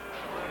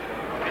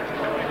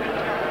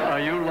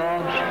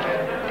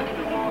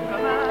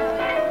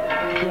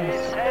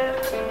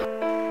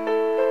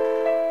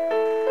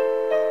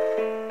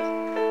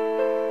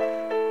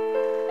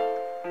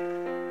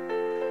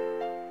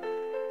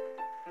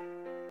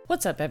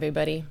What's up,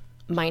 everybody?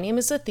 My name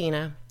is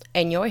Athena,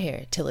 and you're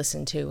here to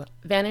listen to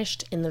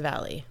Vanished in the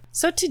Valley.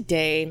 So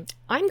today,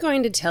 I'm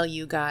going to tell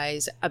you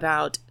guys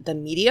about the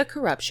media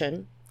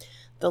corruption,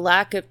 the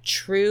lack of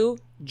true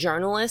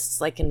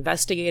journalists, like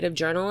investigative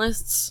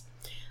journalists,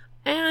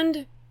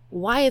 and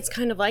why it's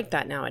kind of like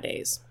that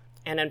nowadays.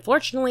 And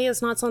unfortunately,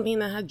 it's not something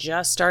that had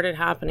just started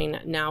happening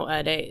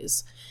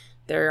nowadays.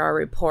 There are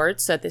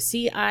reports that the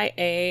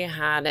CIA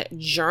had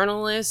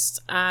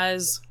journalists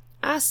as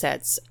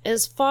assets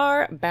as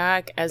far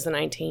back as the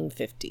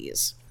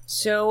 1950s.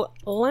 So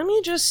let me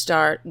just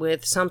start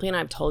with something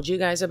I've told you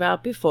guys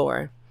about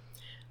before,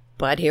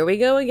 but here we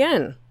go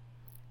again.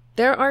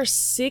 There are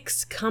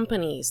 6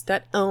 companies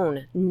that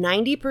own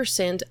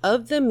 90%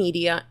 of the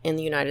media in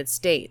the United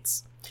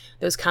States.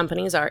 Those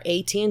companies are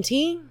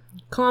AT&T,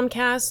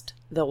 Comcast,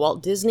 the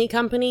Walt Disney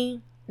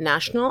Company,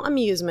 National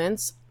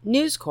Amusements,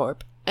 News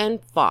Corp, and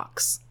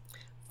Fox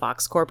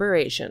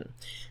Corporation.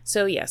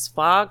 So yes,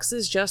 Fox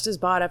is just as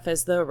bought up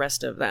as the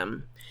rest of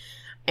them.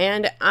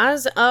 And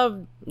as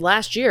of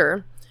last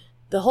year,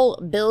 the whole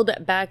Build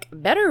Back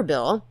Better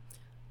bill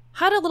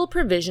had a little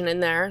provision in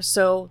there,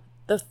 so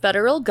the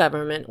federal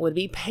government would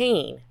be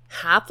paying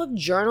half of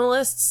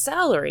journalists'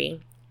 salary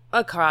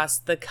across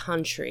the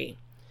country.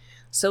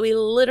 So we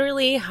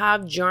literally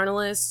have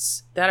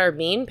journalists that are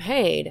being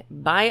paid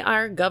by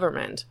our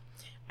government.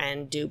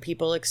 And do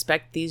people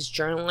expect these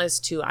journalists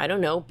to,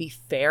 be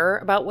fair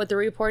about what they're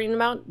reporting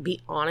about?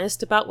 Be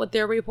honest about what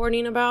they're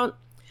reporting about?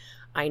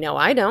 I know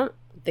I don't.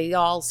 They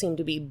all seem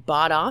to be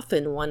bought off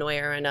in one way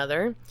or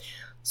another.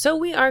 So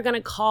we are going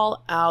to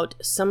call out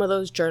some of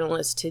those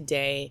journalists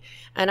today.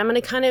 And I'm going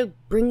to kind of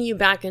bring you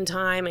back in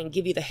time and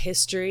give you the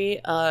history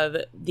of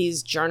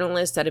these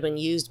journalists that have been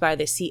used by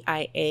the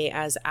CIA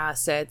as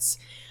assets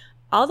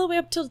all the way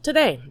up till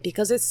today,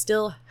 because it's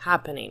still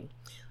happening.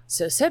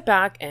 So sit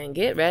back and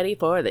get ready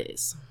for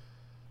this.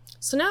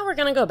 So now we're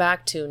going to go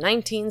back to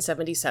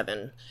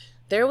 1977.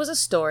 There was a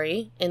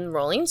story in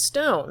Rolling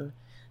Stone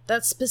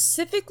that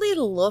specifically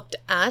looked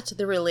at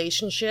the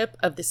relationship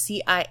of the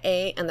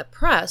CIA and the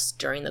press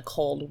during the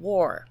Cold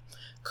War.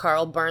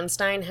 Carl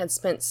Bernstein had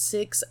spent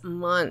 6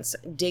 months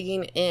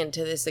digging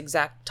into this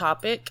exact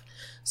topic.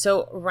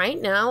 So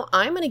right now,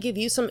 I'm going to give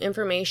you some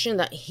information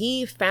that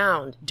he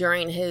found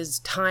during his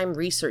time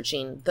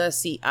researching the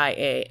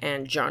CIA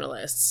and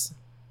journalists.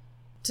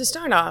 To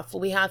start off,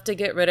 we have to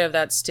get rid of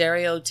that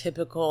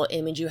stereotypical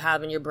image you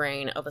have in your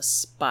brain of a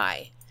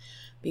spy,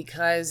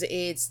 because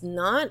it's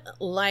not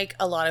like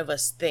a lot of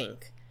us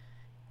think.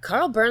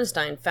 Carl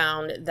Bernstein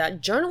found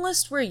that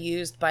journalists were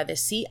used by the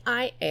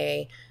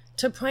CIA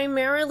to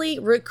primarily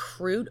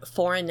recruit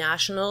foreign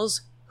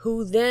nationals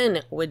who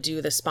then would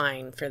do the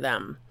spying for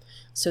them.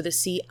 So the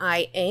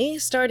CIA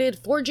started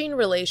forging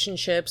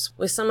relationships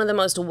with some of the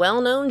most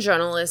well-known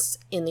journalists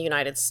in the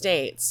United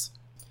States.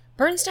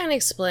 Bernstein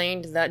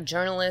explained that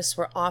journalists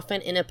were often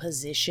in a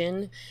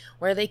position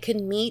where they could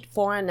meet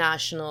foreign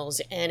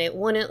nationals and it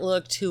wouldn't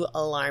look too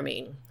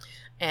alarming.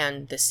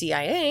 And the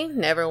CIA,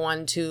 never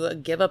wanted to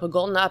give up a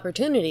golden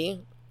opportunity,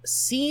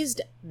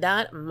 seized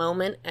that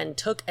moment and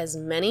took as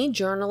many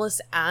journalist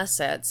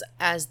assets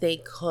as they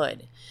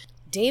could.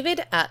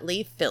 David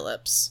Atlee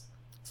Phillips,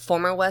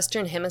 former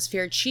Western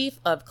Hemisphere Chief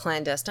of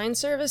Clandestine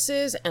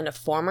Services and a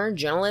former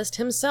journalist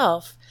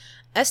himself,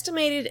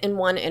 estimated in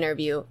one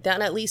interview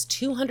that at least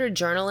 200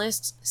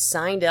 journalists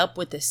signed up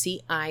with the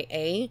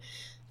CIA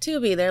to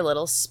be their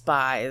little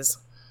spies.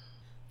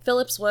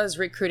 Phillips was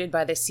recruited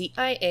by the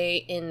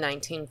CIA in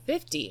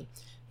 1950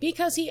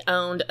 because he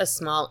owned a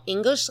small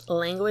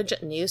English-language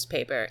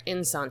newspaper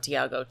in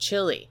Santiago,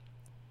 Chile.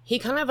 He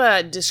kind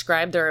of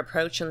described their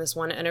approach in this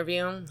one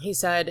interview. He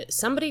said,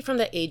 "Somebody from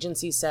the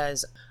agency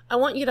says, 'I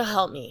want you to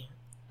help me.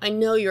 I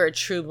know you're a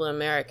true blue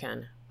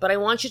American, but I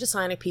want you to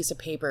sign a piece of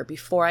paper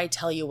before I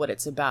tell you what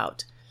it's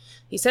about.'"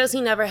 He says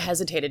he never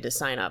hesitated to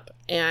sign up,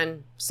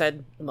 and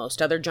said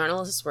most other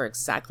journalists were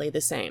exactly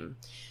the same.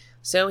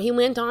 So he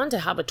went on to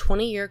have a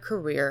 20-year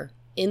career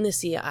in the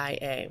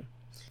CIA.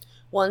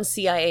 One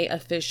CIA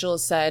official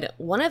said,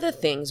 "One of the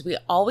things we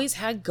always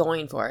had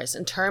going for us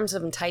in terms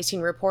of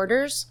enticing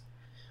reporters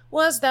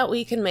was that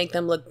we could make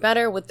them look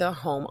better with their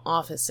home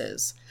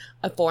offices.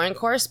 A foreign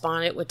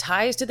correspondent with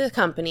ties to the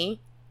company,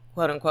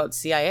 quote-unquote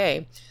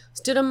CIA,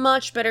 stood a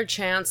much better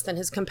chance than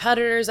his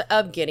competitors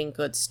of getting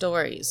good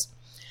stories."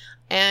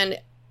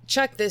 And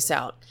check this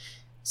out.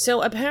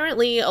 So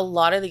apparently a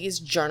lot of these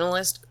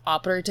journalist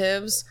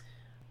operatives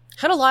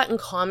had a lot in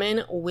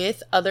common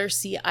with other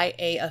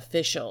CIA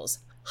officials,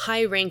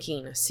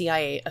 high-ranking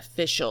CIA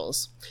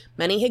officials.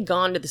 Many had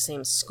gone to the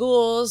same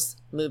schools,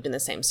 moved in the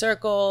same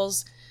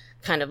circles,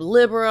 kind of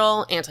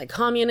liberal,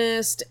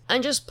 anti-communist,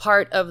 and just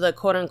part of the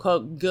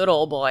quote-unquote good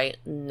old boy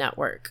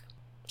network.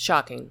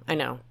 Shocking, I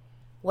know.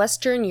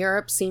 Western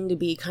Europe seemed to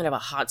be kind of a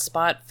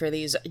hotspot for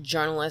these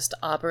journalist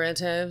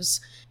operatives.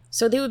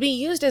 So they would be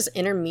used as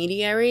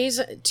intermediaries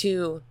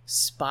to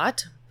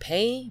spot,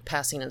 pay,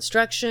 passing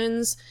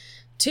instructions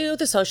to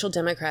the Social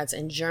Democrats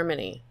in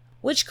Germany,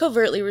 which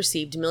covertly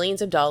received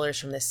millions of dollars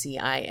from the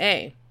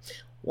CIA.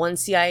 One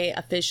CIA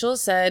official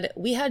said,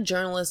 "We had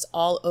journalists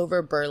all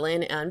over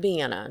Berlin and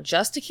Vienna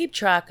just to keep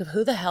track of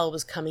who the hell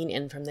was coming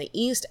in from the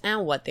east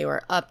and what they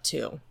were up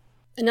to."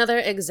 Another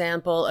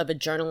example of a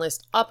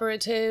journalist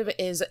operative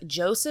is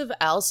Joseph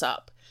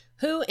Alsop,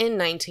 who in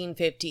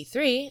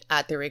 1953,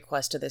 at the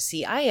request of the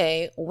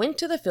CIA, went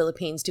to the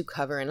Philippines to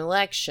cover an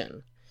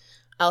election.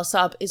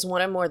 Alsop is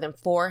one of more than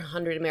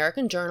 400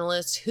 American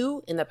journalists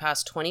who, in the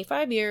past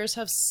 25 years,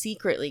 have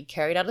secretly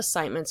carried out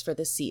assignments for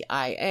the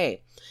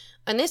CIA.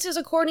 And this is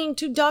according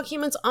to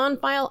documents on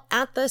file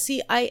at the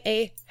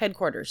CIA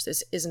headquarters.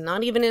 This is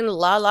not even in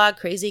la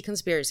crazy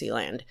conspiracy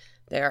land.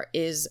 There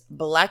is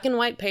black and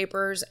white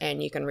papers,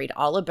 and you can read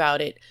all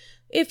about it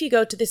if you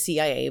go to the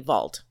CIA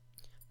vault.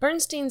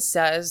 Bernstein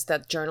says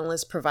that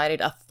journalists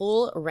provided a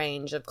full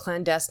range of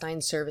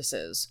clandestine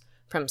services,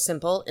 from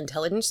simple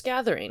intelligence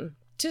gathering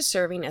to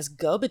serving as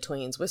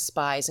go-betweens with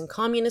spies in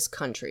communist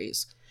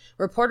countries.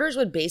 Reporters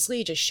would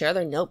basically just share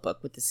their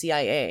notebook with the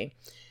CIA.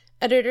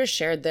 Editors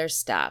shared their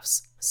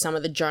staffs. Some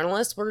of the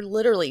journalists were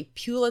literally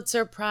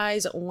Pulitzer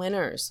Prize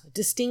winners,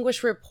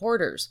 distinguished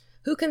reporters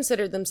who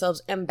considered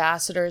themselves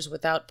ambassadors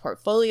without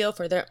portfolio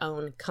for their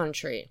own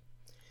country.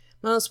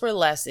 Most were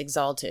less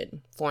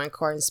exalted, foreign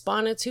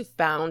correspondents who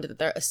found that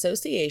their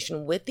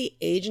association with the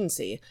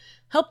agency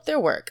helped their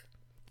work.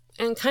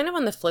 And kind of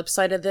on the flip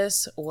side of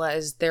this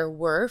was there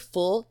were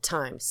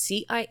full-time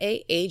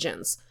CIA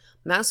agents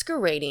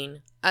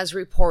masquerading as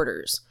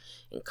reporters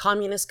in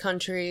communist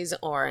countries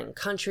or in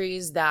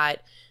countries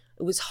that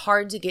it was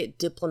hard to get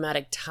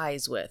diplomatic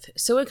ties with.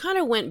 So it kind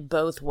of went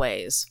both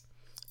ways.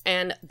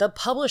 And the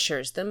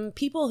publishers, the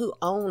people who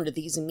owned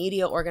these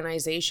media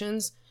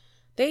organizations,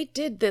 they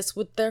did this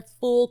with their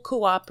full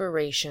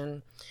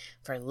cooperation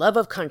for love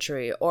of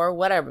country or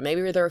whatever.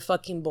 Maybe they're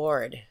fucking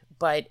bored.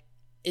 But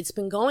it's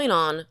been going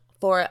on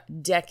for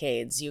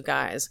decades, you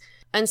guys.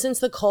 And since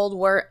the Cold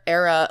War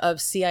era of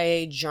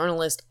CIA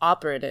journalist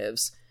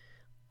operatives,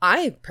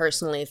 I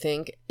personally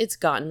think it's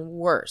gotten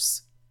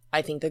worse.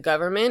 I think the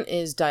government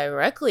is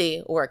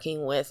directly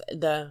working with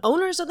the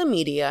owners of the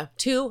media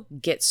to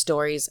get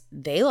stories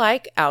they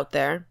like out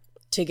there,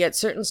 to get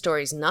certain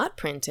stories not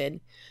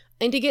printed,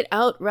 and to get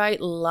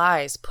outright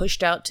lies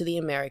pushed out to the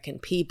American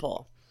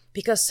people.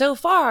 Because so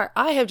far,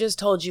 I have just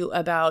told you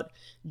about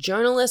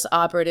journalist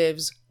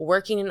operatives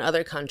working in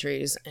other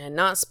countries and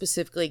not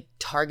specifically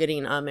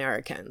targeting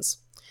Americans.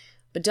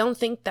 But don't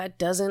think that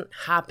doesn't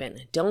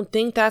happen. Don't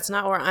think that's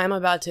not where I'm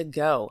about to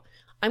go.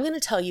 I'm going to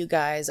tell you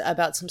guys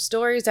about some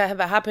stories that have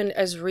happened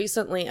as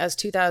recently as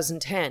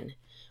 2010,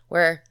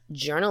 where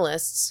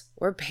journalists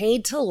were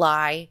paid to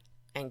lie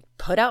and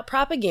put out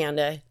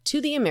propaganda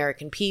to the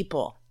American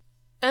people.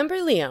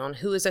 Amber Leone,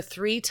 who is a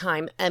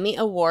 3-time Emmy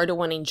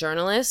Award-winning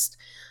journalist,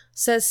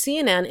 says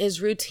CNN is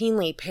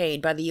routinely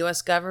paid by the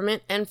U.S.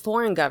 government and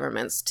foreign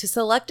governments to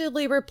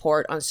selectively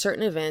report on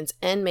certain events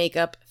and make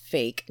up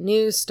fake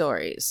news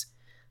stories.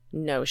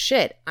 No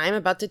shit, I'm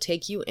about to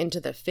take you into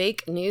the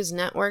fake news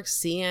network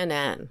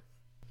CNN.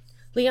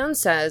 Leone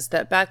says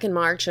that back in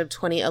March of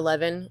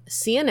 2011,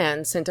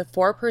 CNN sent a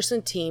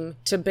 4-person team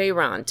to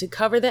Bahrain to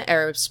cover the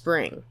Arab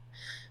Spring.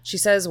 She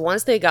says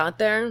once they got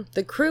there,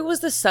 the crew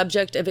was the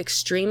subject of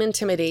extreme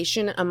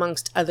intimidation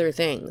amongst other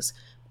things,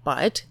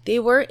 but they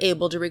were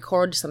able to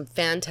record some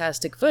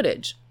fantastic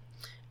footage.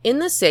 In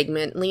the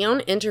segment, Leone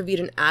interviewed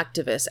an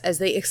activist as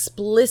they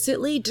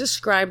explicitly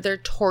described their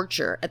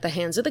torture at the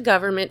hands of the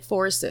government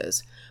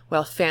forces,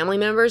 while family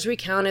members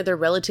recounted their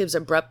relatives'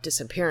 abrupt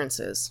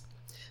disappearances.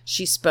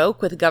 She spoke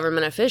with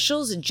government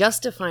officials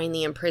justifying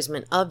the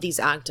imprisonment of these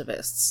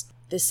activists.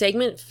 The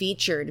segment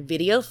featured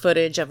video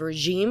footage of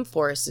regime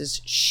forces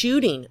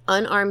shooting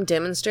unarmed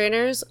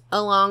demonstrators,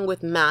 along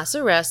with mass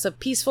arrests of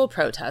peaceful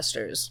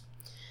protesters.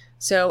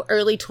 So,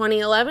 early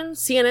 2011,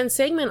 CNN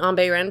segment on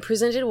Bahrain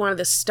presented one of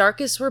the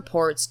starkest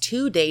reports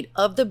to date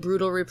of the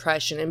brutal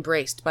repression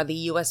embraced by the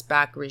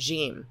US-backed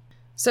regime.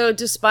 So,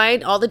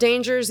 despite all the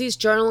dangers these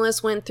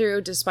journalists went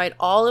through, despite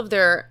all of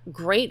their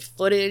great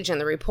footage and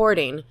the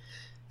reporting,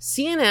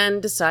 CNN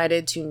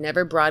decided to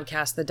never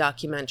broadcast the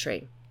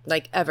documentary,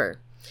 like ever.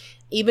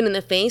 Even in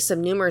the face of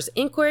numerous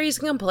inquiries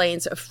and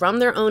complaints from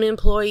their own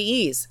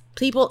employees,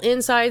 people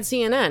inside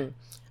CNN,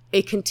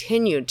 it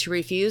continued to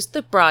refuse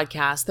to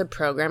broadcast the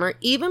program or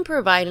even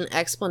provide an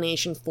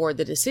explanation for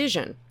the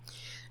decision.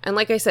 And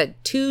like I said,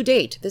 to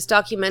date, this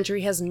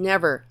documentary has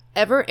never,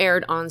 ever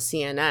aired on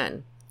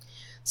CNN.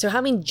 So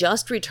having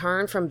just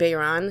returned from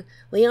Bahrain,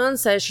 Leone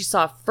says she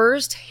saw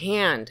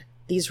firsthand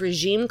these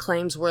regime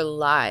claims were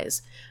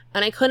lies.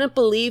 And I couldn't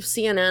believe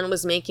CNN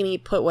was making me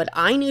put what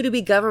I knew to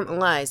be government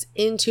lies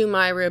into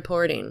my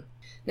reporting.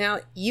 Now,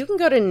 you can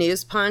go to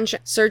News Punch,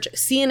 search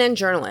CNN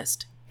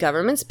journalist.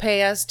 Governments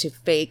pay us to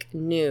fake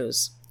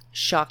news.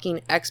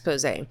 Shocking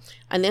expose. And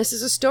this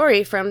is a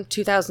story from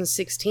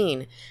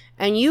 2016.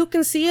 And you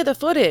can see the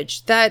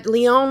footage that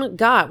Leone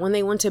got when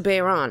they went to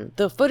Bahrain.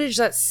 The footage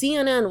that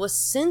CNN was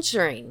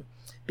censoring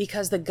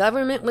because the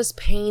government was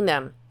paying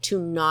them to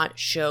not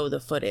show the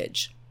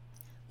footage.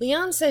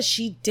 Leone says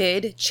she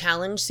did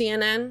challenge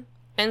CNN,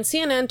 and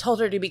CNN told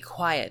her to be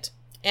quiet.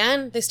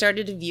 and they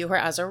started to view her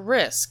as a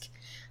risk.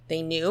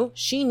 They knew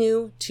she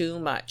knew too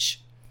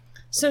much.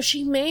 So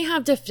she may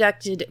have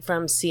defected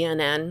from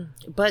CNN,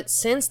 but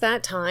since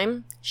that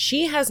time,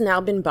 she has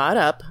now been bought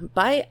up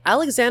by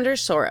Alexander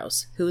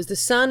Soros, who is the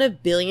son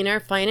of billionaire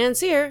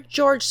financier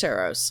George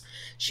Soros.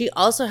 She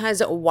also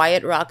has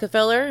Wyatt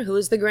Rockefeller, who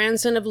is the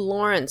grandson of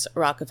Lawrence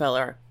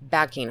Rockefeller,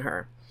 backing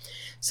her.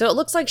 So it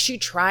looks like she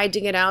tried to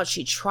get out.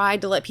 She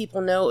tried to let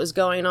people know what was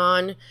going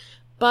on,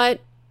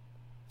 but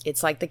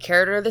it's like the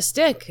carrot or the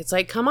stick. It's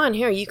like, come on,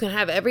 here, you can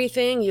have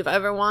everything you've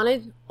ever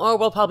wanted, or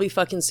we'll probably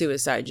fucking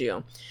suicide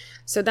you.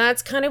 So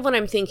that's kind of what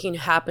I'm thinking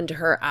happened to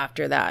her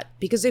after that.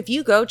 Because if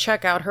you go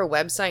check out her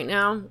website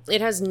now,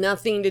 it has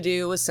nothing to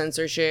do with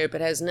censorship.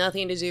 It has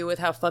nothing to do with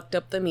how fucked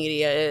up the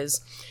media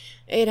is.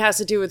 It has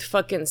to do with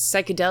fucking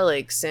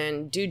psychedelics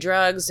and do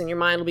drugs and your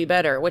mind will be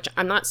better, which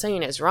I'm not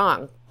saying is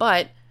wrong.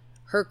 But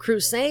her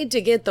crusade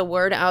to get the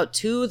word out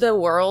to the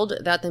world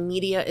that the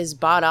media is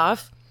bought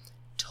off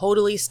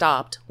totally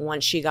stopped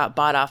once she got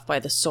bought off by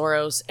the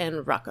Soros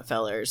and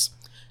Rockefellers.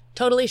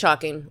 Totally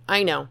shocking.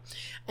 I know.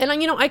 And,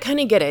 I kind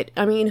of get it.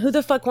 I mean, who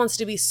the fuck wants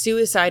to be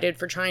suicided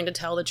for trying to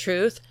tell the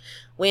truth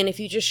when if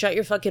you just shut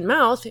your fucking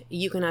mouth,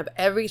 you can have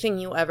everything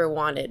you ever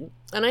wanted?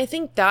 And I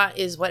think that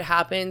is what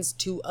happens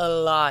to a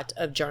lot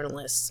of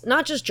journalists.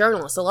 Not just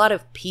journalists, a lot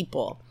of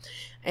people.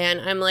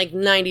 And I'm like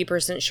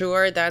 90%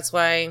 sure that's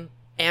why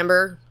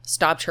Amber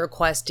stopped her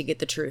quest to get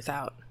the truth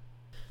out.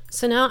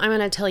 So now I'm going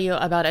to tell you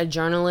about a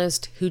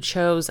journalist who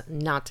chose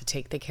not to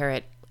take the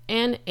carrot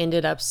and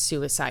ended up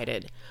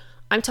suicided.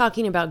 I'm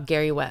talking about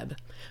Gary Webb.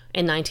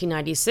 In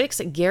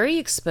 1996, Gary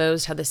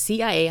exposed how the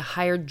CIA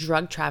hired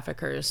drug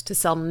traffickers to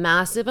sell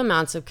massive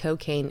amounts of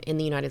cocaine in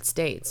the United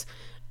States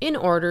in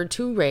order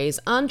to raise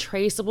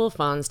untraceable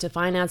funds to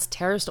finance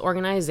terrorist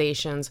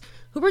organizations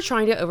who were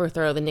trying to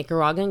overthrow the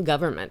Nicaraguan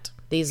government.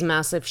 These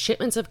massive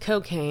shipments of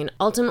cocaine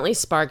ultimately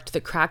sparked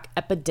the crack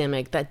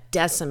epidemic that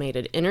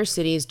decimated inner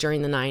cities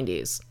during the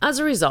 90s. As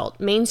a result,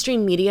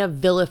 mainstream media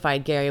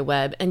vilified Gary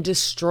Webb and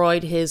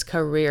destroyed his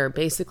career,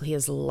 basically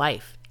his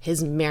life,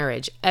 his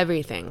marriage,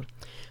 everything.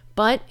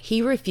 But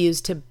he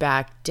refused to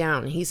back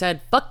down. He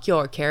said, fuck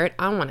your carrot,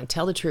 I want to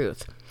tell the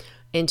truth.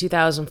 In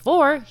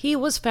 2004, he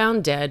was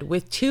found dead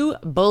with 2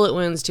 bullet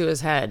wounds to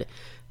his head,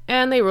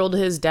 and they ruled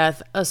his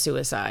death a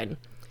suicide.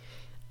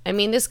 I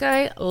mean, this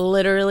guy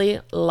literally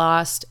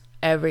lost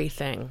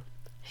everything.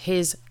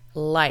 His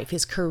life,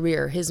 his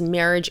career, his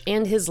marriage,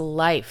 and his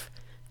life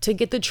to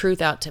get the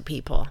truth out to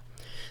people.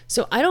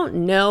 So I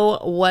don't know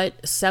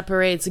what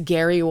separates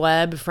Gary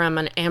Webb from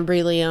an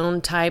Amber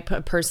Leone type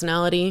of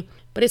personality,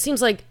 but it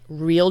seems like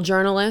real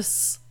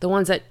journalists, the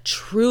ones that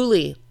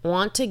truly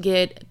want to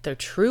get the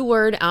true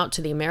word out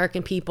to the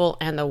American people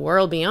and the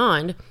world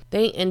beyond,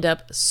 they end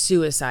up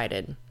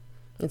suicided.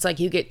 It's like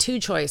you get 2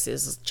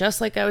 choices, just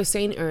like I was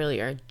saying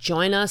earlier.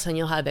 Join us and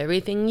you'll have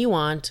everything you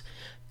want.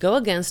 Go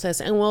against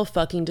us and we'll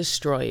fucking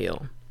destroy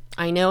you.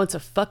 I know it's a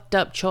fucked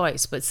up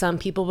choice, but some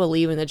people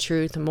believe in the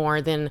truth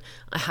more than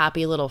a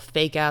happy little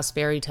fake-ass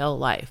fairy tale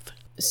life.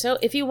 So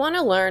if you want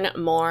to learn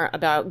more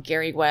about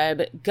Gary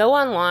Webb, go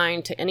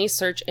online to any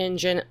search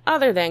engine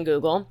other than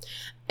Google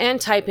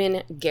and type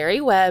in Gary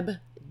Webb,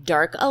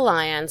 Dark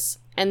Alliance,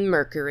 and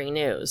Mercury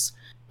News.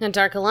 Now,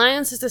 Dark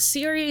Alliance is a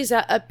series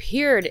that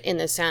appeared in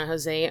the San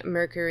Jose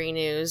Mercury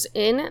News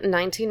in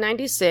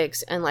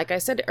 1996, and like I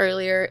said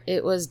earlier,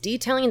 it was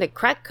detailing the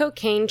crack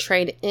cocaine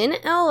trade in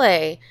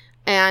LA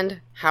and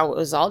how it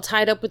was all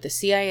tied up with the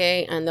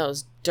CIA and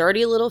those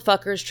dirty little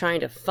fuckers trying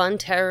to fund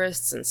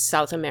terrorists in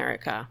South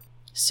America.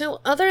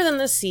 So other than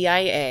the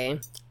CIA,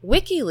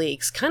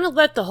 WikiLeaks kind of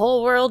let the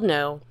whole world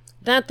know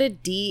that the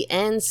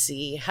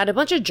DNC had a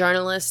bunch of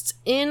journalists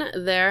in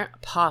their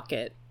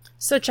pocket.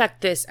 So check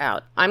this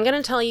out. I'm going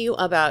to tell you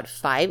about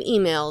 5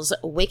 emails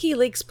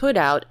WikiLeaks put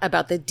out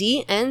about the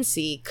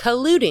DNC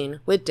colluding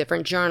with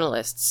different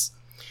journalists.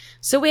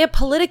 So we have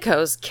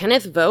Politico's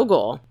Kenneth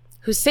Vogel,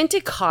 who sent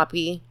a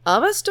copy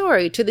of a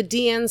story to the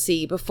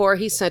DNC before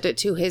he sent it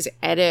to his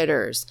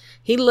editors.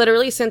 He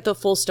literally sent the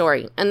full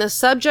story, and the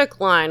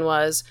subject line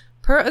was,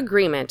 per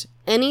agreement,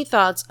 any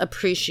thoughts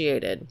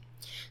appreciated.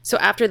 So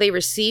after they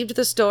received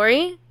the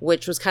story,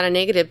 which was kind of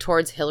negative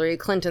towards Hillary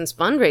Clinton's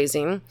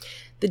fundraising,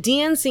 the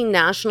DNC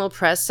National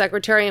Press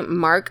Secretary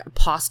Mark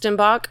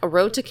Postenbach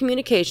wrote to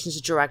Communications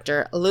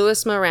Director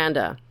Louis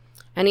Miranda,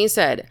 and he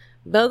said,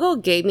 Vogel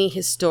gave me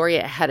his story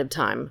ahead of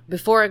time,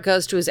 before it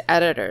goes to his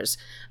editors.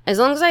 As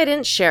long as I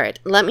didn't share it,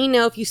 let me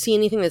know if you see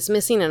anything that's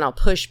missing and I'll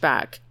push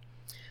back.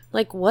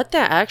 Like, what the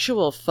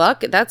actual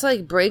fuck? That's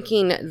like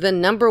breaking the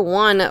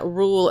 #1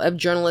 rule of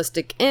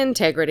journalistic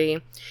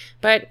integrity.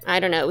 But I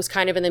don't know, it was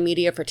kind of in the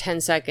media for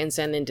 10 seconds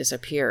and then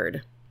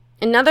disappeared.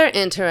 Another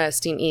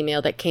interesting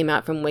email that came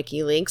out from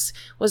WikiLeaks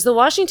was the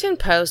Washington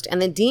Post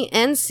and the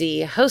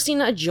DNC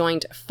hosting a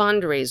joint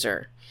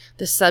fundraiser.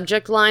 The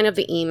subject line of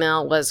the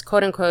email was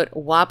quote-unquote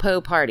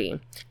WAPO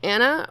Party.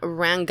 Anna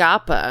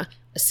Rangappa,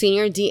 a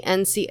senior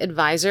DNC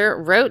advisor,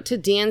 wrote to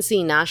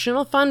DNC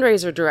National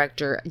Fundraiser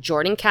Director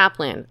Jordan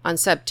Kaplan on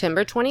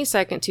September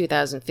 22,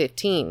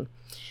 2015.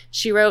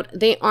 She wrote,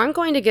 "They aren't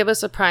going to give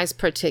us a prize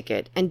per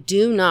ticket and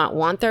do not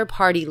want their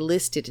party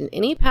listed in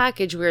any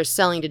package we are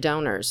selling to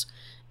donors.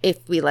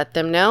 If we let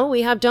them know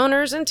we have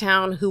donors in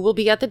town who will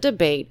be at the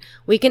debate,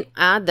 we can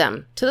add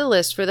them to the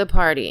list for the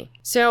party."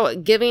 So,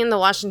 given the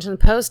Washington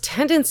Post's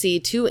tendency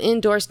to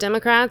endorse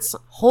Democrats,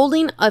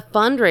 holding a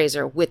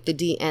fundraiser with the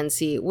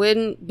DNC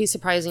wouldn't be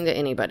surprising to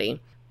anybody.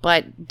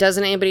 But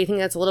doesn't anybody think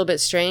that's a little bit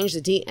strange?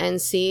 The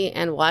DNC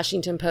and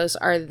Washington Post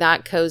are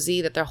that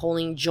cozy that they're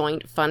holding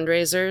joint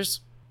fundraisers?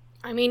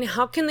 I mean,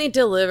 how can they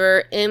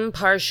deliver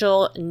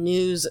impartial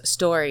news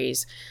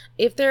stories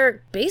if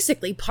they're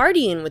basically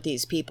partying with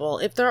these people?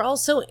 If they're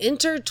also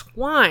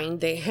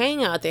intertwined, they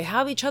hang out, they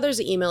have each other's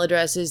email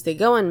addresses, they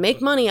go and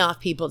make money off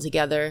people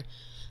together.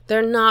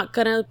 They're not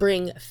going to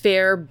bring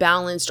fair,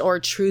 balanced, or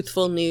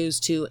truthful news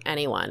to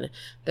anyone.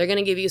 They're going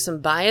to give you some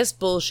biased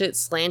bullshit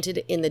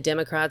slanted in the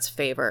Democrats'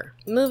 favor.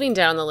 Moving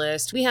down the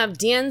list, we have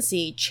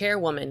DNC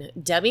Chairwoman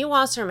Debbie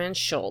Wasserman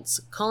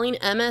Schultz calling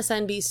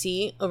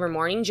MSNBC over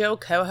Morning Joe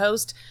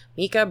co-host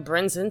Mika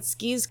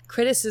Brzezinski's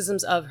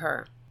criticisms of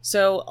her.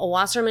 So,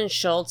 Wasserman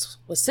Schultz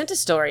was sent a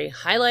story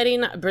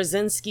highlighting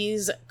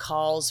Brzezinski's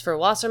calls for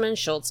Wasserman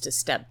Schultz to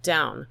step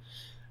down.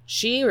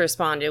 She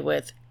responded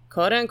with,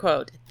 quote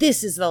unquote,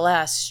 "This is the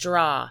last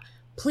straw.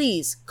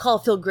 Please call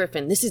Phil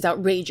Griffin. This is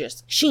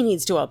outrageous. She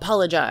needs to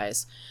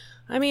apologize."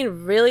 I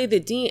mean, really, the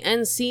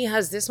DNC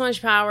has this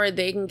much power.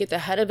 They can get the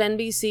head of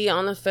NBC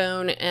on the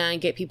phone and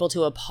get people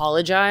to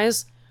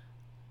apologize.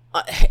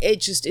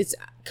 It's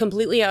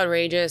completely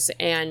outrageous.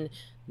 And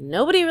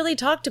nobody really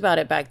talked about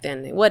it back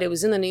then. It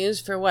was in the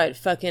news for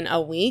fucking a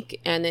week.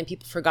 And then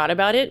people forgot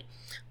about it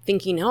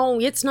thinking,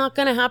 oh, it's not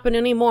going to happen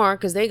anymore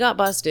because they got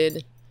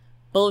busted.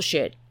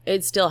 Bullshit.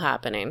 It's still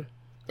happening.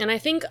 And I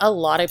think a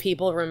lot of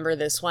people remember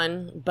this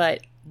one,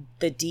 but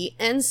the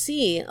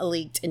DNC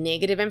leaked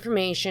negative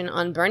information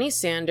on Bernie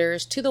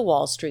Sanders to the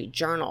Wall Street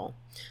Journal.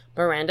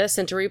 Miranda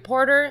sent a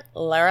reporter,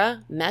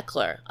 Lara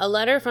Meckler, a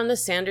letter from the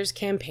Sanders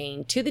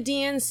campaign to the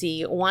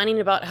DNC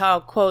whining about how,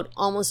 quote,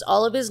 almost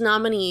all of his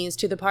nominees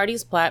to the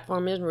party's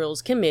platform and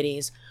rules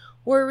committees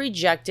were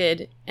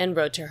rejected, and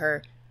wrote to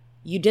her,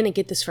 "You didn't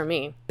get this from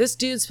me. This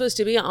dude's supposed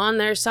to be on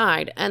their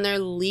side, and they're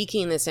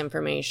leaking this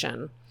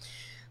information."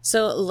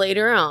 So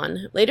later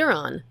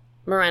on,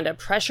 Miranda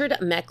pressured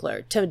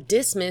Meckler to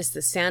dismiss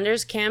the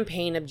Sanders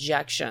campaign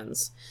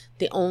objections.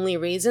 The only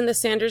reason the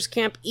Sanders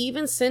camp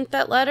even sent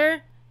that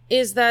letter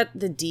is that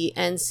the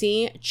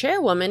DNC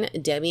chairwoman,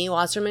 Debbie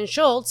Wasserman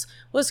Schultz,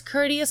 was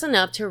courteous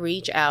enough to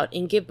reach out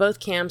and give both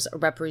camps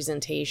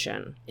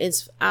representation.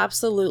 It's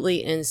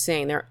absolutely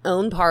insane. Their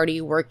own party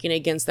working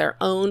against their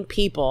own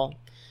people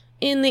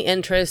in the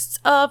interests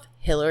of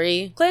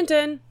Hillary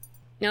Clinton.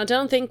 Now,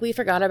 don't think we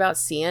forgot about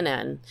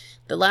CNN.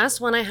 The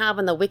last one I have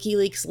on the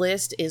WikiLeaks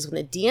list is when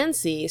the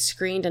DNC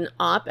screened an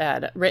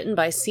op-ed written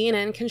by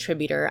CNN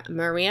contributor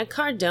Maria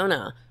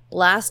Cardona,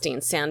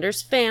 blasting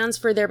Sanders fans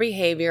for their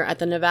behavior at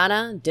the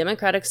Nevada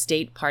Democratic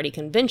State Party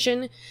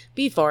convention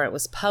before it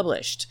was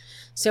published.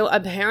 So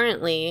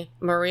apparently,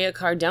 Maria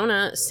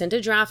Cardona sent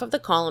a draft of the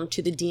column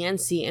to the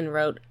DNC and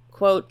wrote,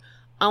 quote,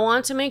 "I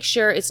want to make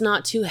sure it's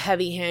not too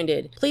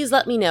heavy-handed. Please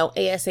let me know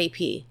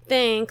ASAP.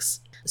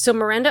 Thanks." So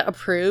Miranda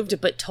approved,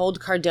 but told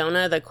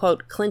Cardona the,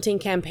 quote, Clinton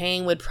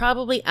campaign would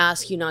probably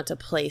ask you not to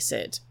place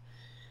it.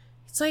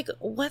 It's like,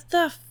 what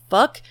the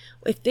fuck?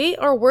 If they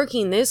are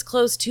working this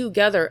close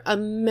together,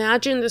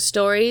 imagine the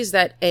stories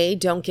that A,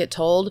 don't get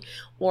told,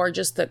 or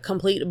just the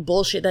complete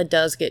bullshit that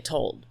does get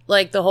told.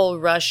 Like the whole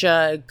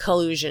Russia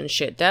collusion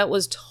shit. That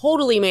was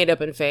totally made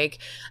up and fake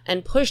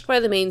and pushed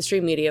by the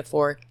mainstream media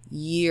for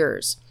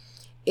years.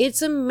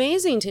 It's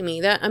amazing to me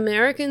that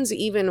Americans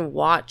even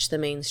watch the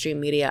mainstream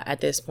media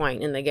at this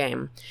point in the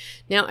game.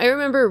 Now, I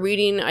remember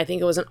reading, I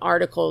think it was an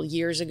article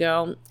years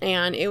ago,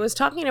 and it was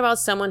talking about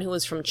someone who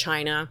was from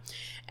China,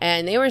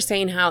 and they were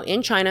saying how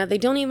in China, they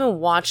don't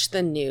even watch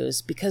the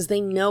news because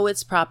they know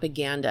it's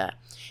propaganda,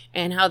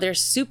 and how they're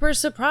super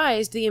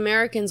surprised the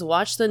Americans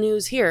watch the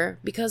news here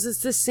because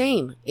it's the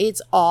same.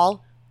 It's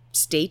all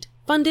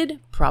state-funded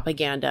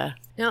propaganda.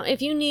 Now,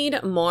 if you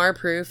need more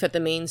proof that the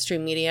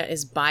mainstream media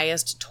is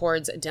biased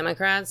towards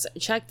Democrats,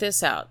 check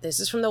this out. This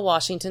is from the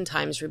Washington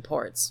Times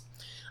reports.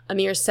 A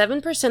mere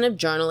 7% of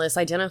journalists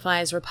identify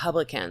as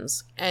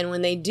Republicans, and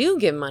when they do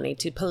give money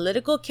to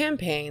political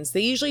campaigns,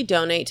 they usually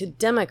donate to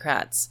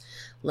Democrats,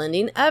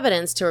 lending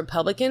evidence to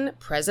Republican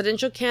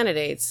presidential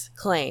candidates'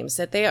 claims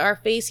that they are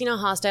facing a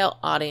hostile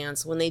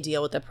audience when they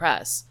deal with the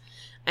press.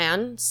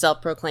 And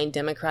self-proclaimed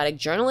Democratic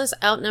journalists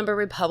outnumber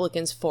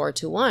Republicans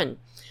 4-1.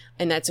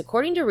 And that's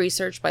according to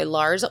research by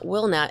Lars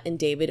Wilnett and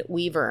David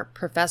Weaver,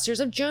 professors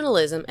of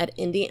journalism at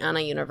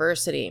Indiana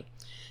University.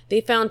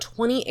 They found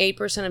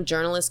 28% of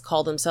journalists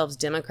call themselves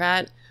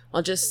Democrat,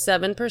 while just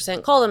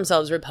 7% call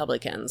themselves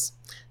Republicans.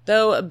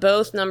 Though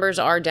both numbers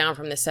are down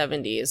from the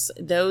 70s,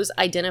 those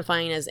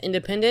identifying as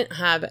independent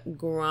have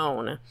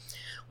grown,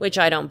 which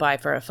I don't buy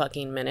for a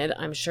fucking minute.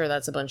 I'm sure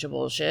that's a bunch of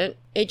bullshit.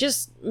 It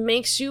just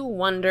makes you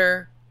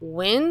wonder,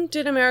 when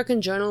did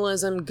American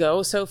journalism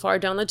go so far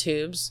down the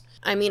tubes?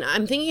 I mean,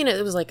 I'm thinking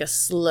it was like a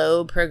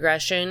slow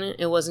progression.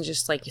 It wasn't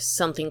just like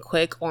something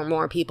quick or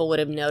more people would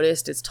have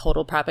noticed it's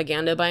total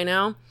propaganda by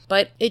now.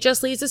 But it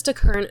just leads us to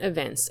current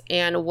events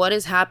and what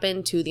has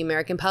happened to the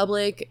American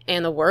public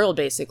and the world,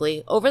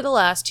 basically, over the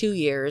last 2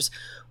 years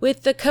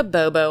with the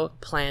Kabobo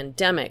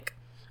pandemic.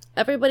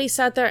 Everybody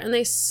sat there and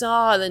they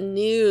saw the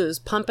news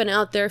pumping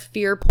out their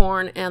fear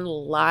porn and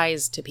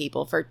lies to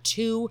people for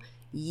 2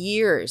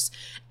 years.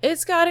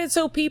 It's got it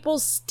so people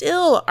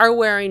still are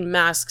wearing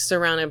masks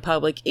around in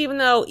public, even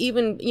though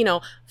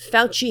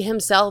Fauci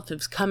himself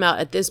has come out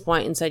at this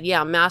point and said,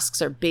 yeah,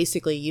 masks are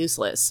basically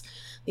useless.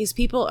 These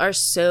people are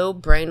so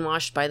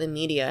brainwashed by the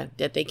media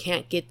that they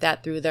can't get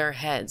that through their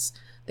heads.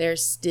 They're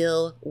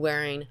still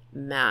wearing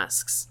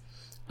masks.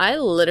 I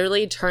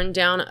literally turned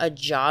down a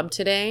job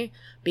today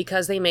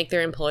because they make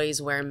their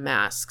employees wear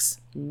masks.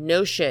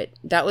 No shit.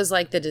 That was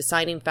like the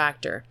deciding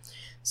factor.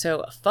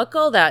 So fuck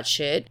all that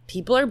shit.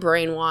 People are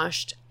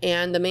brainwashed,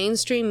 and the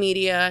mainstream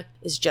media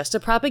is just a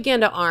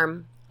propaganda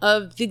arm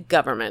of the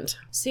government.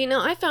 See,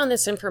 now I found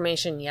this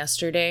information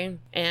yesterday,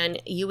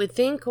 and you would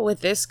think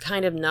with this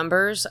kind of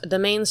numbers, the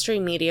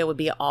mainstream media would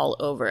be all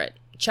over it.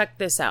 Check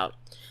this out.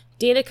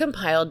 Data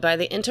compiled by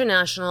the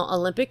International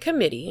Olympic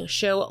Committee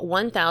show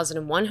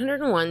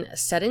 1,101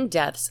 sudden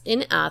deaths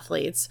in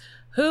athletes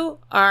who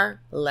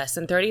are less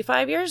than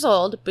 35 years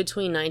old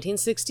between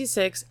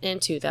 1966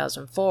 and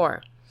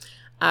 2004.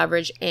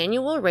 Average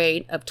annual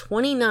rate of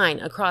 29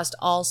 across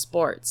all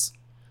sports.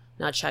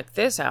 Now check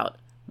this out.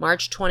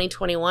 March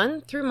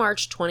 2021 through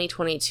March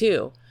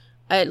 2022,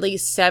 at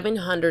least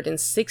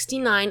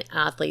 769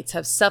 athletes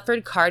have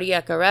suffered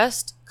cardiac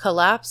arrest,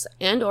 collapse,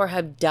 and or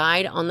have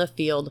died on the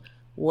field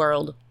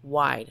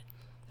worldwide.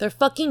 They're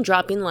fucking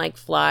dropping like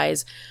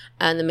flies,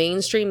 and the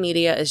mainstream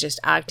media is just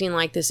acting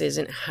like this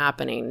isn't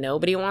happening.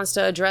 Nobody wants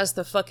to address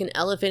the fucking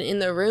elephant in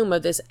the room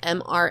of this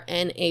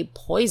mRNA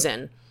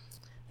poison.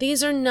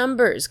 These are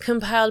numbers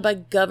compiled by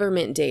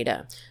government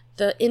data,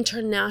 the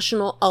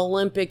International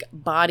Olympic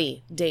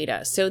Body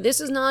data. So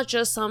this is not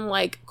just some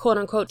like quote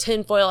unquote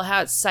tinfoil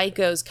hat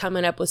psychos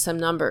coming up with some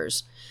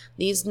numbers.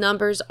 These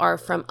numbers are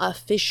from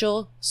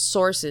official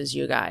sources,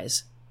 you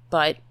guys.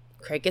 But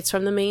crickets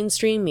from the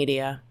mainstream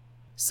media.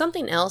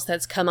 Something else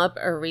that's come up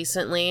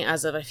recently,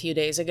 as of a few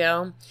days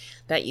ago,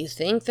 that you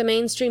think the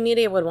mainstream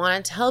media would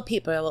want to tell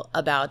people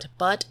about,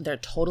 but they're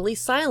totally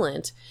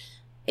silent,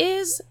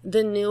 is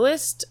the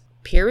newest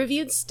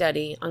peer-reviewed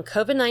study on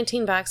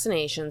COVID-19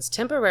 vaccinations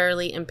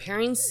temporarily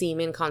impairing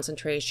semen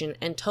concentration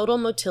and total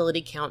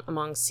motility count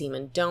among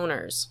semen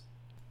donors.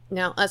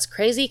 Now, us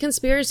crazy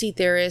conspiracy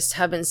theorists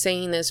have been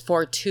saying this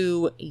for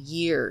 2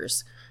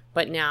 years,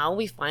 but now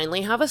we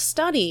finally have a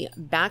study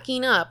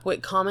backing up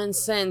what common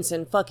sense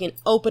and fucking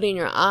opening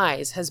your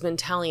eyes has been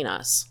telling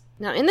us.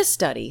 Now, in the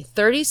study,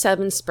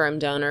 37 sperm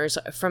donors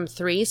from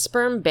 3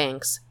 sperm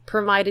banks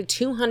provided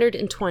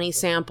 220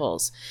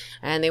 samples,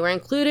 and they were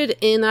included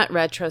in that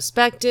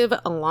retrospective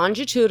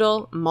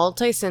longitudinal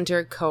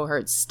multi-center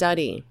cohort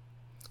study.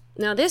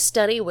 Now, this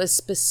study was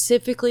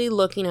specifically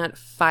looking at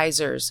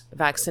Pfizer's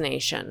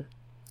vaccination,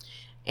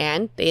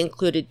 and they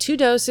included 2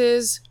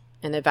 doses,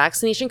 and the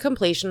vaccination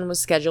completion was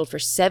scheduled for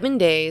 7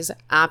 days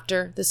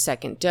after the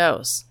second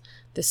dose.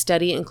 The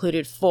study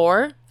included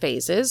 4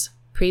 phases: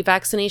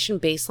 pre-vaccination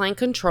baseline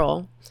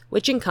control,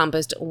 which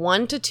encompassed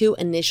 1 to 2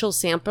 initial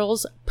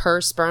samples per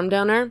sperm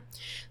donor,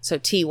 so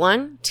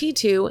T1,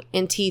 T2,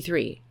 and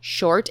T3,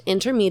 short,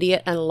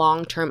 intermediate, and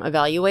long-term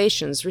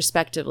evaluations,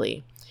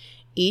 respectively.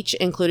 Each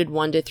included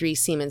 1 to 3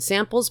 semen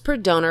samples per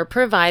donor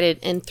provided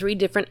in 3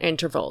 different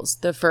intervals.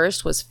 The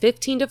first was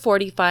 15 to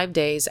 45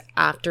 days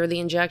after the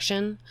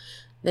injection.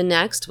 The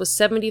next was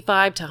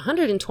 75 to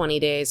 120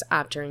 days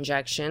after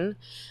injection.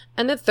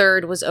 And the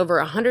third was over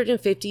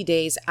 150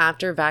 days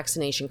after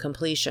vaccination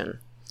completion.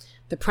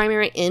 The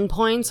primary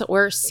endpoints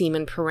were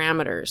semen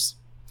parameters.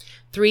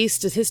 3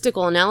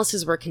 statistical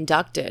analyses were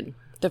conducted.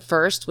 The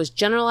first was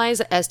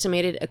generalized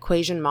estimated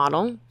equation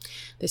model.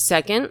 The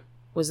second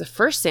was the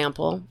first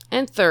sample,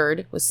 and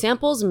third was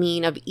samples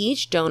mean of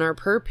each donor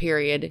per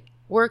period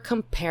were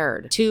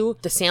compared to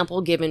the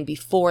sample given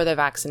before the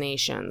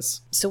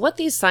vaccinations. So what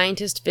these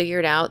scientists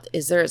figured out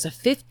is there is a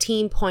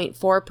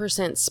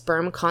 15.4%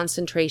 sperm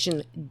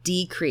concentration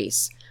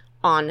decrease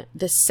on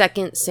the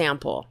second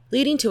sample,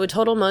 leading to a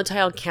total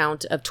motile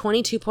count of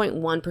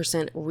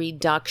 22.1%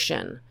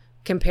 reduction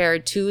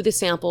compared to the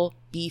sample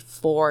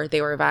before they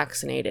were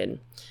vaccinated.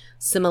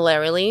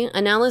 Similarly,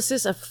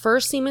 analysis of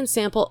first semen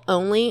sample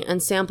only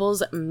and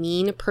samples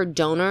mean per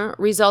donor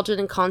resulted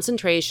in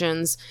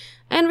concentrations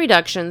and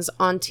reductions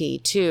on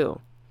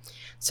T2.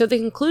 So the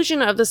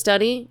conclusion of the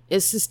study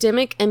is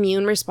systemic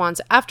immune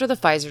response after the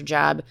Pfizer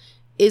jab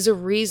is a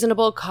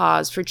reasonable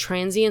cause for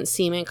transient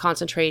semen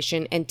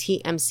concentration and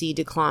TMC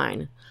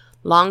decline.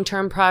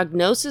 Long-term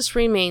prognosis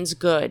remains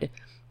good,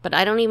 but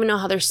I don't even know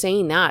how they're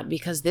saying that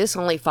because this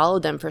only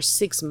followed them for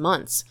 6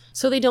 months.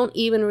 So they don't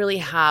even really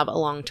have a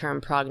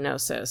long-term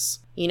prognosis.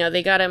 You know,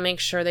 they got to make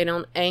sure they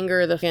don't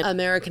anger the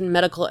American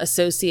Medical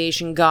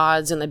Association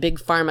gods and the big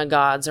pharma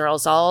gods, or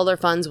else all their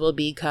funds will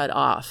be cut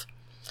off.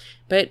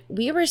 But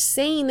we were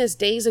saying this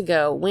days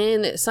ago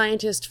when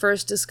scientists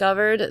first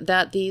discovered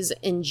that these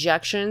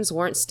injections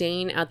weren't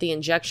staying at the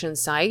injection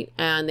site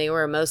and they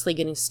were mostly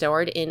getting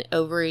stored in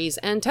ovaries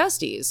and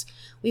testes.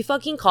 We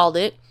fucking called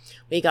it.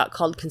 We got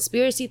called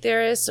conspiracy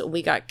theorists.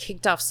 We got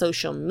kicked off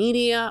social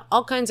media.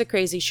 All kinds of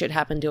crazy shit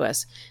happened to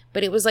us.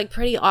 But it was like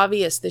pretty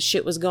obvious this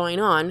shit was going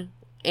on.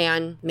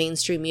 And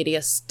mainstream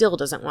media still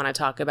doesn't want to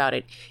talk about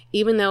it,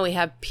 even though we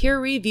have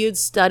peer-reviewed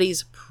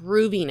studies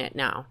proving it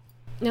now.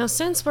 Now,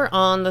 since we're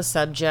on the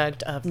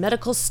subject of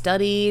medical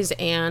studies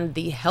and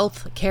the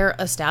healthcare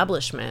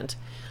establishment,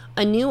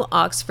 a new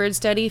Oxford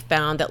study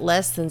found that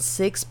less than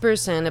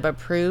 6% of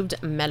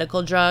approved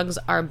medical drugs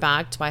are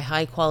backed by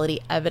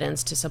high-quality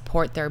evidence to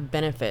support their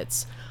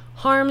benefits.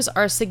 Harms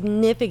are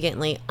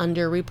significantly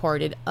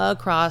underreported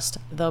across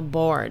the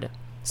board.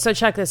 So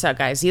check this out,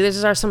 guys.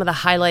 These are some of the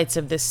highlights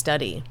of this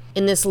study.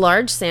 In this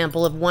large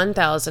sample of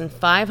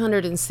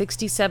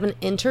 1,567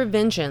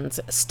 interventions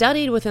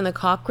studied within the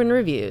Cochrane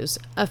Reviews,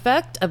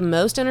 effect of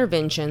most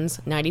interventions,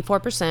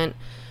 94%,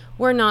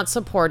 were not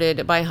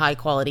supported by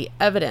high-quality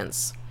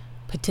evidence.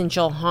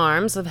 Potential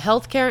harms of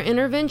healthcare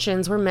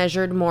interventions were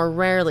measured more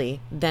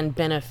rarely than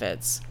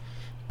benefits.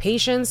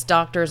 Patients,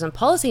 doctors, and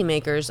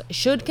policymakers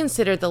should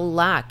consider the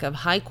lack of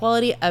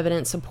high-quality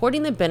evidence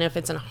supporting the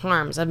benefits and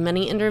harms of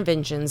many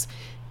interventions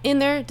in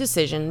their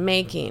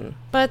decision-making.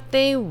 But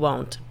they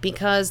won't,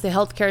 because the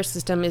healthcare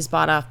system is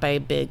bought off by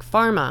big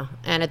pharma,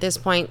 and at this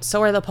point,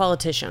 so are the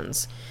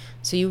politicians.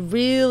 So you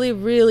really,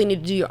 really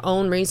need to do your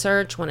own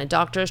research when a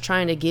doctor is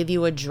trying to give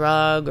you a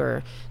drug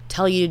or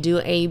tell you to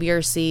do A, B,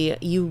 or C.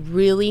 You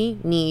really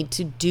need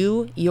to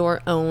do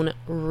your own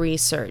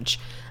research.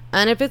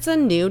 And if it's a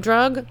new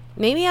drug,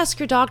 maybe ask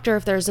your doctor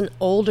if there's an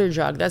older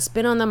drug that's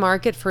been on the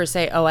market for,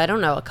 say,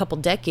 a couple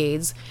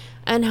decades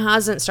and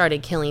hasn't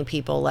started killing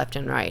people left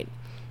and right.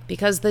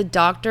 Because the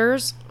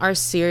doctors are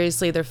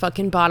they're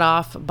fucking bought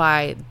off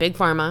by Big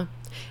Pharma,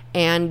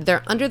 and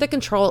they're under the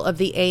control of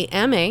the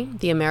AMA,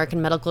 the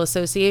American Medical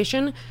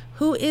Association,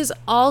 who is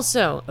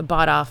also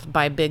bought off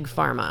by Big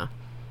Pharma.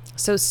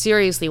 So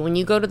seriously, when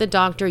you go to the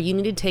doctor, you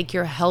need to take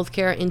your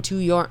healthcare into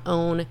your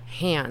own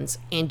hands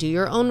and do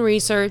your own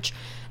research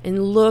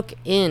and look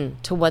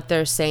into what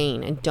they're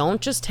saying. And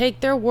don't just take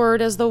their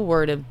word as the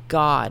word of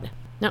God.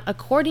 Now,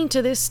 according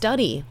to this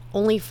study,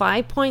 only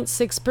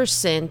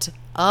 5.6%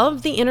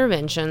 of the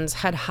interventions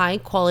had high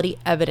quality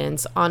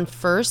evidence on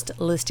first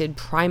listed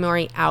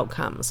primary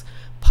outcomes,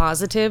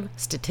 positive,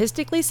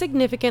 statistically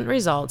significant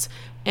results,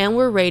 and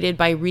were rated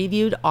by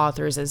reviewed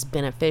authors as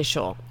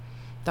beneficial.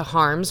 The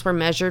harms were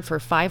measured for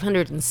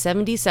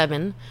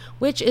 577,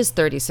 which is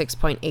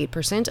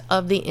 36.8%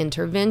 of the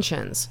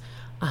interventions,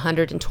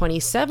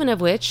 127 of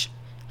which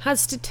had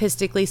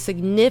statistically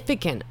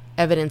significant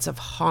evidence of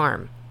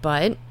harm.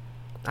 But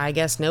I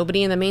guess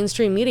nobody in the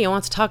mainstream media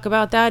wants to talk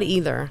about that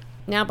either.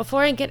 Now,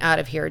 before I get out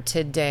of here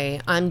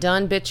today, I'm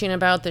done bitching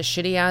about the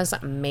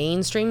shitty-ass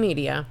mainstream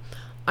media.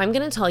 I'm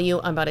going to tell you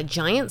about a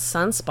giant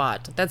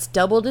sunspot that's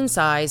doubled in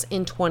size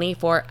in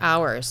 24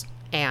 hours,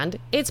 and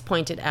it's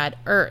pointed at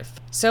Earth.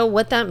 So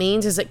what that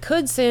means is it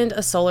could send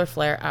a solar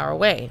flare our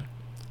way.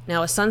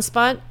 Now, a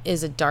sunspot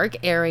is a dark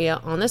area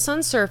on the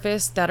sun's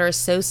surface that are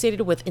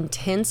associated with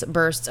intense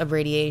bursts of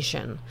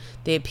radiation.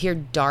 They appear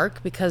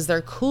dark because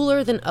they're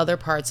cooler than other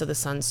parts of the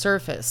sun's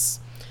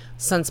surface.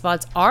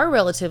 Sunspots are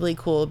relatively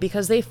cool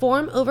because they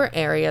form over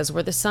areas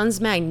where the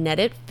sun's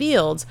magnetic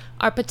fields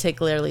are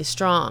particularly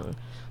strong,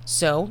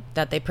 so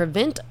that they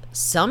prevent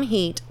some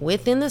heat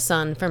within the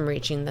sun from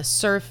reaching the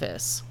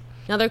surface.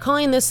 Now, they're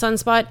calling this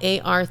sunspot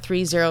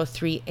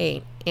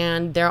AR3038,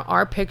 and there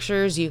are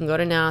pictures. You can go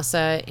to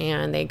NASA,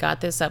 and they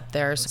got this up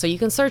there. So you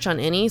can search on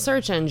any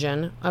search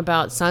engine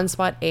about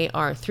sunspot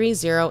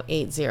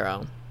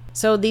AR3080.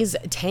 So these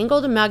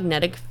tangled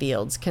magnetic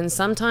fields can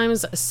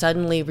sometimes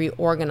suddenly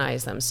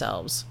reorganize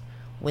themselves.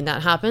 When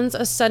that happens,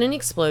 a sudden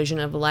explosion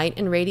of light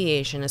and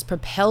radiation is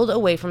propelled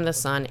away from the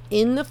sun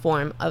in the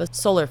form of a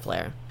solar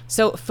flare.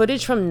 So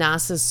footage from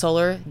NASA's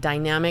Solar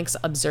Dynamics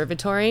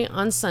Observatory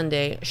on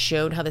Sunday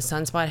showed how the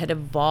sunspot had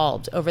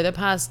evolved over the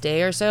past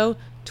day or so,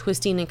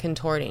 twisting and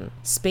contorting.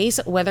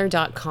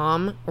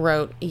 SpaceWeather.com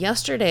wrote,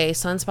 "Yesterday,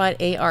 sunspot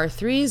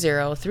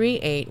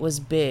AR3038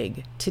 was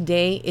big.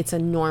 Today, it's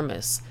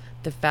enormous.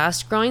 The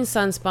fast-growing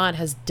sunspot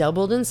has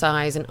doubled in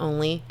size in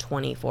only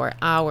 24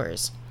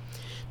 hours.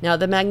 Now,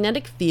 the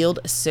magnetic field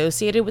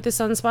associated with the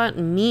sunspot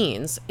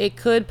means it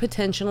could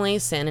potentially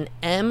send an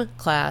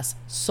M-class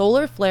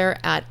solar flare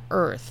at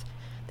Earth,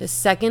 the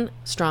second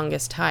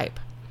strongest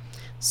type.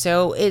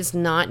 So it's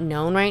not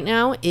known right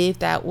now if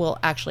that will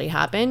actually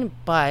happen,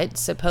 but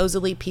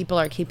supposedly people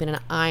are keeping an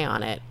eye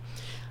on it.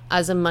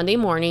 As of Monday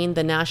morning,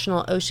 the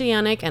National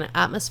Oceanic and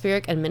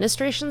Atmospheric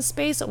Administration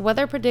Space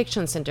Weather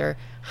Prediction Center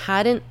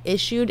hadn't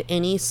issued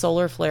any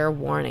solar flare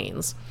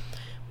warnings.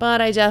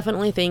 But I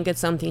definitely think it's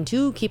something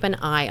to keep an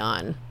eye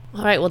on.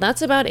 All right, well,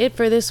 that's about it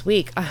for this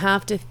week. I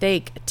have to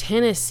thank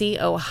Tennessee,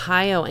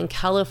 Ohio, and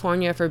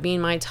California for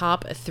being my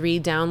top 3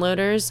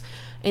 downloaders.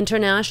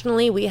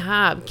 Internationally, we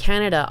have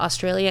Canada,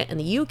 Australia, and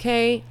the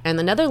UK, and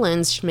the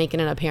Netherlands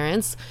making an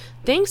appearance.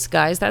 Thanks,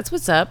 guys. That's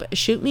what's up.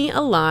 Shoot me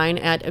a line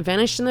at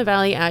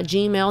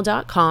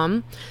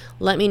vanishedinthevalley@gmail.com.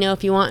 Let me know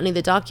if you want any of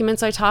the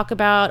documents I talk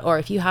about, or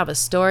if you have a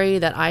story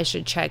that I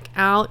should check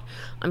out.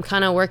 I'm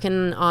kind of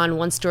working on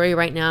one story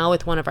right now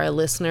with one of our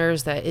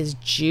listeners that is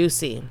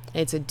juicy.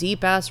 It's a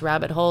deep ass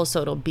rabbit hole,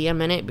 so it'll be a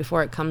minute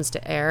before it comes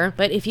to air.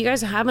 But if you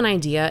guys have an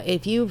idea,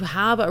 if you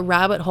have a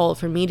rabbit hole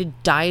for me to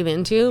dive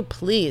into,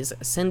 please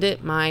send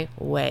it my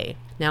way.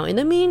 Now, in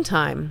the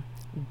meantime,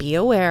 be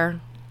aware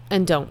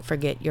and don't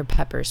forget your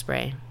pepper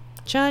spray.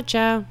 Ciao,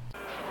 ciao.